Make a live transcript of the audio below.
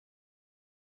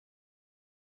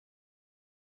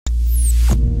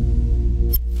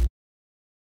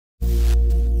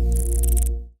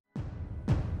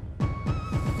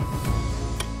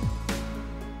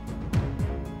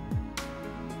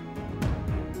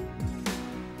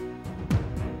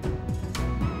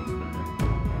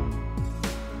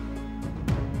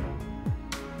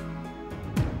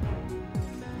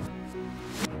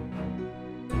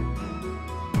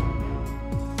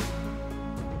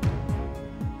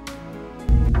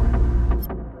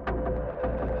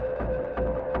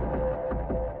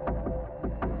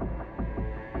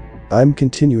I'm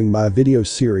continuing my video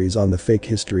series on the fake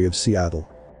history of Seattle.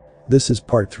 This is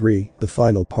part 3, the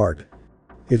final part.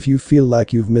 If you feel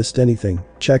like you've missed anything,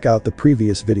 check out the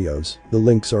previous videos, the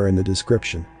links are in the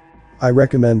description. I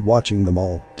recommend watching them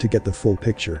all to get the full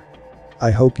picture.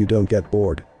 I hope you don't get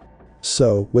bored.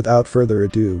 So, without further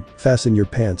ado, fasten your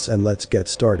pants and let's get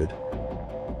started.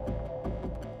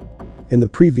 In the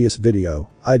previous video,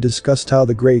 I discussed how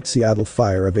the Great Seattle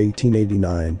Fire of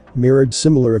 1889 mirrored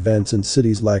similar events in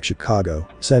cities like Chicago,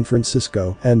 San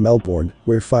Francisco, and Melbourne,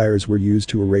 where fires were used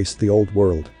to erase the old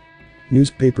world.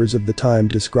 Newspapers of the time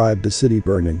described the city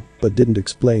burning, but didn't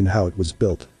explain how it was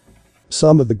built.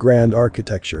 Some of the grand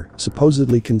architecture,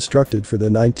 supposedly constructed for the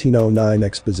 1909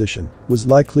 exposition, was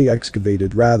likely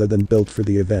excavated rather than built for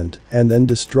the event, and then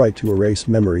destroyed to erase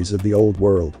memories of the old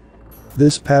world.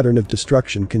 This pattern of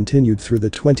destruction continued through the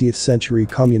 20th century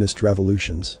communist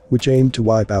revolutions, which aimed to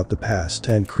wipe out the past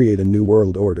and create a new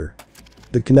world order.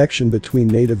 The connection between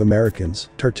Native Americans,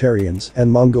 Tartarians,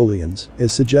 and Mongolians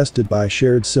is suggested by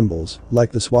shared symbols,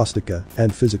 like the swastika,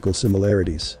 and physical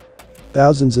similarities.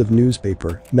 Thousands of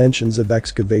newspaper mentions of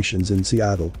excavations in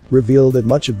Seattle reveal that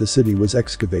much of the city was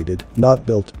excavated, not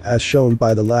built, as shown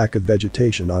by the lack of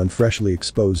vegetation on freshly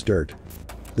exposed dirt.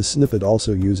 The snippet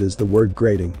also uses the word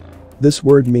grading. This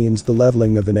word means the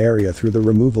leveling of an area through the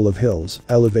removal of hills,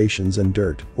 elevations and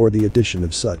dirt, or the addition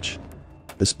of such.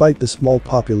 Despite the small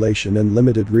population and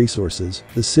limited resources,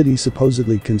 the city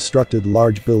supposedly constructed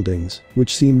large buildings,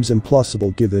 which seems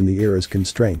implausible given the era's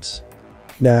constraints.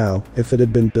 Now, if it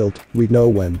had been built, we'd know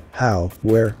when, how,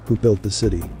 where, who built the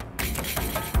city.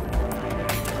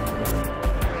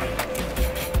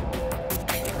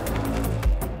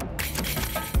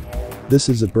 This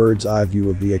is a bird's eye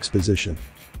view of the exposition.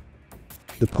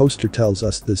 The poster tells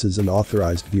us this is an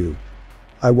authorized view.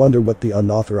 I wonder what the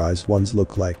unauthorized ones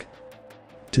look like.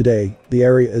 Today, the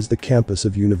area is the campus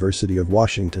of University of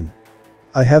Washington.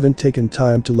 I haven't taken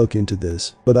time to look into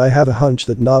this, but I have a hunch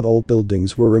that not all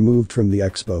buildings were removed from the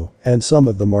expo, and some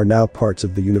of them are now parts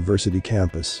of the university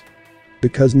campus.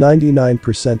 Because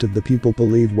 99% of the people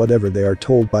believe whatever they are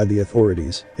told by the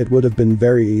authorities, it would have been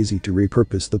very easy to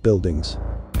repurpose the buildings.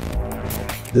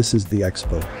 This is the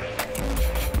expo.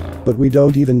 But we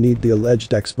don't even need the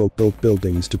alleged expo-built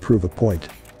buildings to prove a point.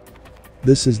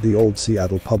 This is the old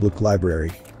Seattle Public Library.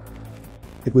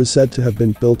 It was said to have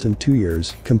been built in 2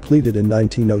 years, completed in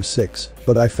 1906,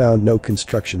 but I found no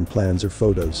construction plans or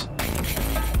photos.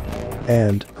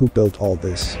 And who built all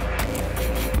this?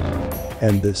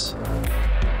 And this?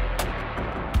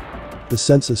 The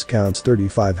census counts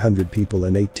 3,500 people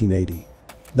in 1880.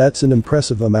 That's an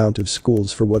impressive amount of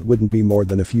schools for what wouldn't be more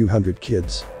than a few hundred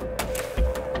kids.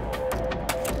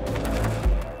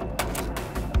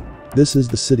 This is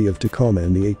the city of Tacoma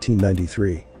in the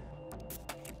 1893.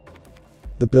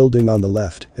 The building on the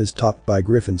left is topped by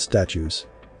griffin statues.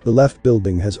 The left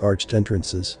building has arched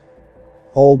entrances.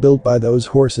 All built by those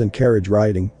horse and carriage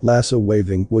riding, lasso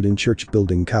waving wooden church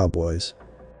building cowboys.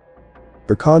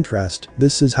 For contrast,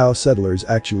 this is how settlers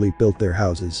actually built their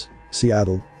houses.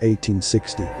 Seattle,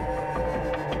 1860.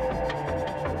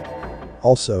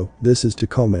 Also, this is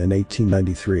Tacoma in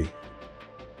 1893.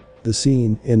 The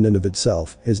scene, in and of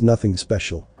itself, is nothing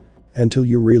special. Until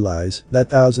you realize that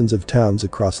thousands of towns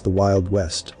across the Wild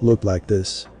West look like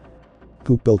this.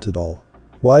 Who built it all?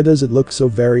 Why does it look so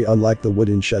very unlike the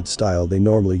wooden shed style they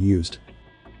normally used?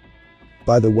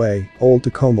 By the way, old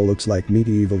Tacoma looks like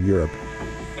medieval Europe.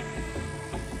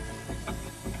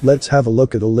 Let's have a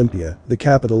look at Olympia, the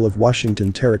capital of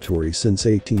Washington Territory since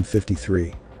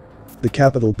 1853. The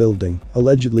Capitol building,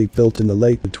 allegedly built in the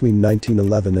late between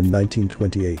 1911 and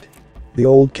 1928. The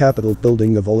old Capitol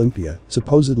building of Olympia,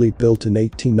 supposedly built in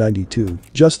 1892,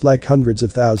 just like hundreds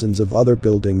of thousands of other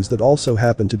buildings that also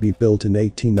happened to be built in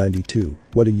 1892,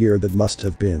 what a year that must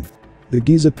have been. The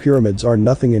Giza pyramids are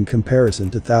nothing in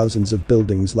comparison to thousands of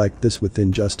buildings like this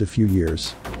within just a few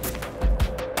years.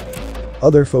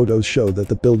 Other photos show that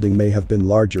the building may have been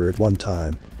larger at one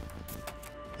time.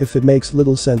 If it makes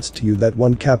little sense to you that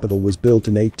one Capitol was built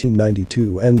in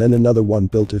 1892 and then another one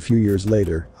built a few years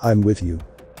later, I'm with you.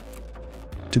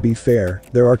 To be fair,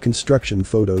 there are construction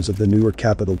photos of the newer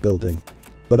Capitol building.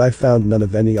 But I found none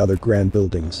of any other grand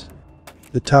buildings.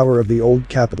 The tower of the old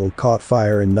Capitol caught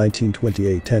fire in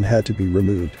 1928 and had to be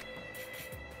removed.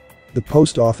 The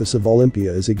post office of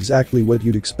Olympia is exactly what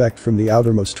you'd expect from the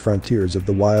outermost frontiers of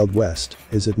the Wild West,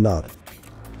 is it not?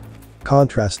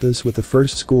 Contrast this with the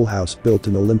first schoolhouse built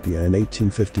in Olympia in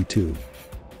 1852.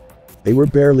 They were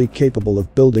barely capable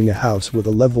of building a house with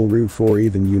a level roof or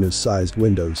even unit-sized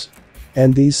windows.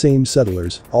 And these same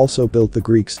settlers also built the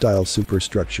Greek-style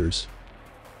superstructures.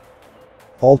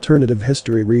 Alternative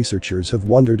history researchers have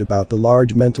wondered about the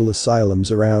large mental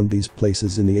asylums around these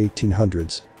places in the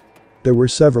 1800s. There were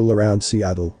several around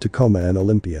Seattle, Tacoma and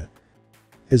Olympia.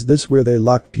 Is this where they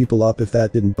locked people up if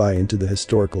that didn't buy into the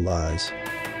historical lies?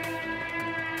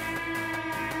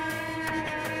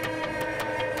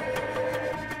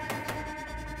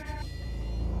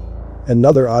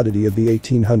 Another oddity of the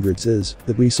 1800s is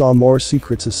that we saw more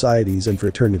secret societies and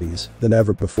fraternities than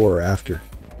ever before or after.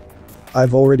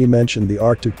 I've already mentioned the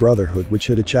Arctic Brotherhood, which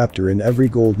had a chapter in every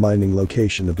gold mining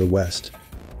location of the West.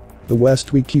 The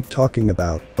West we keep talking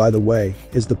about, by the way,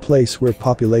 is the place where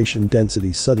population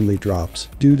density suddenly drops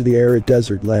due to the arid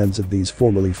desert lands of these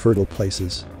formerly fertile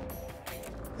places.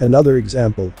 Another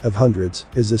example of hundreds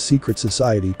is a secret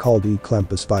society called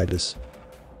Eclampus Vitus.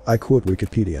 I quote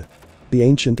Wikipedia. The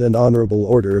Ancient and Honorable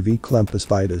Order of Eclampus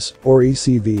Vitus, or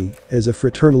ECV, is a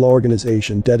fraternal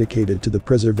organization dedicated to the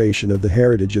preservation of the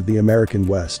heritage of the American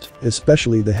West,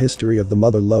 especially the history of the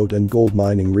Mother Lode and gold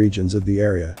mining regions of the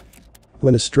area.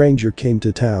 When a stranger came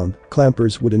to town,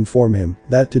 clampers would inform him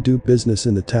that to do business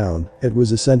in the town, it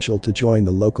was essential to join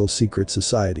the local secret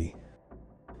society.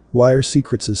 Why are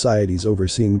secret societies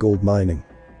overseeing gold mining?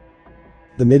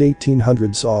 The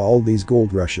mid-1800s saw all these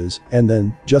gold rushes, and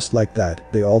then, just like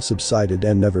that, they all subsided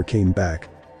and never came back.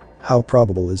 How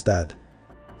probable is that?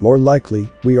 More likely,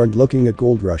 we aren't looking at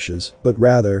gold rushes, but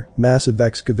rather, massive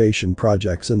excavation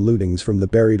projects and lootings from the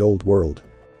buried old world.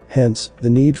 Hence, the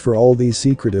need for all these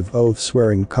secretive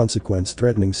oath-swearing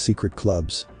consequence-threatening secret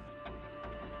clubs.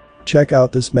 Check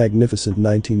out this magnificent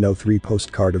 1903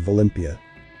 postcard of Olympia.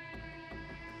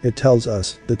 It tells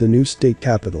us that the new state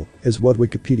capital is what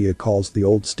Wikipedia calls the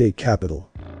old state capital.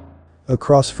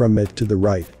 Across from it to the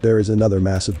right, there is another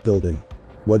massive building.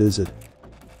 What is it?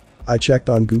 I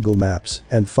checked on Google Maps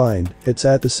and find it's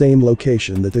at the same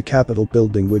location that the Capitol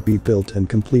building would be built and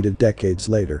completed decades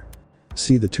later.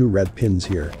 See the two red pins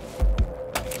here.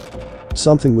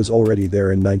 Something was already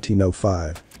there in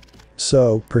 1905.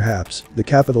 So, perhaps, the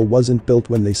Capitol wasn't built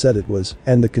when they said it was,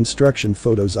 and the construction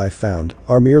photos I found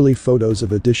are merely photos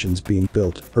of additions being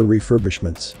built or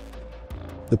refurbishments.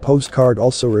 The postcard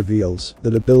also reveals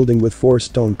that a building with 4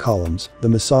 stone columns, the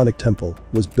Masonic Temple,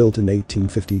 was built in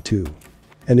 1852.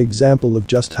 An example of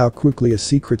just how quickly a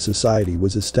secret society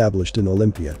was established in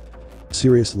Olympia.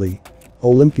 Seriously?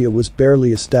 Olympia was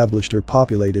barely established or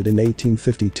populated in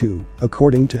 1852,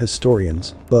 according to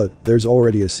historians, but there's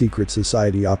already a secret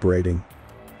society operating.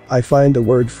 I find the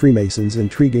word Freemasons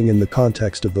intriguing in the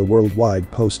context of the worldwide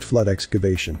post-flood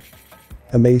excavation.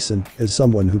 A Mason is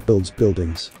someone who builds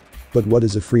buildings. But what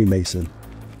is a Freemason?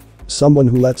 Someone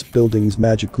who lets buildings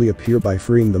magically appear by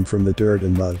freeing them from the dirt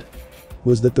and mud.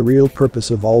 Was that the real purpose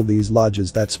of all these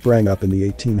lodges that sprang up in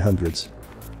the 1800s?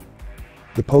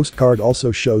 The postcard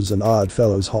also shows an Odd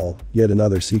Fellows Hall, yet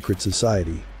another secret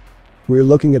society. We're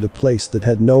looking at a place that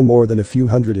had no more than a few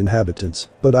hundred inhabitants,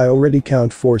 but I already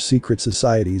count 4 secret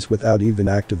societies without even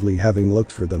actively having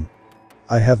looked for them.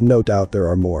 I have no doubt there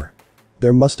are more.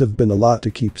 There must have been a lot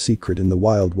to keep secret in the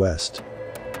Wild West.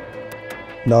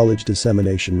 Knowledge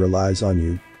dissemination relies on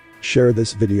you. Share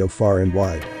this video far and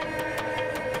wide.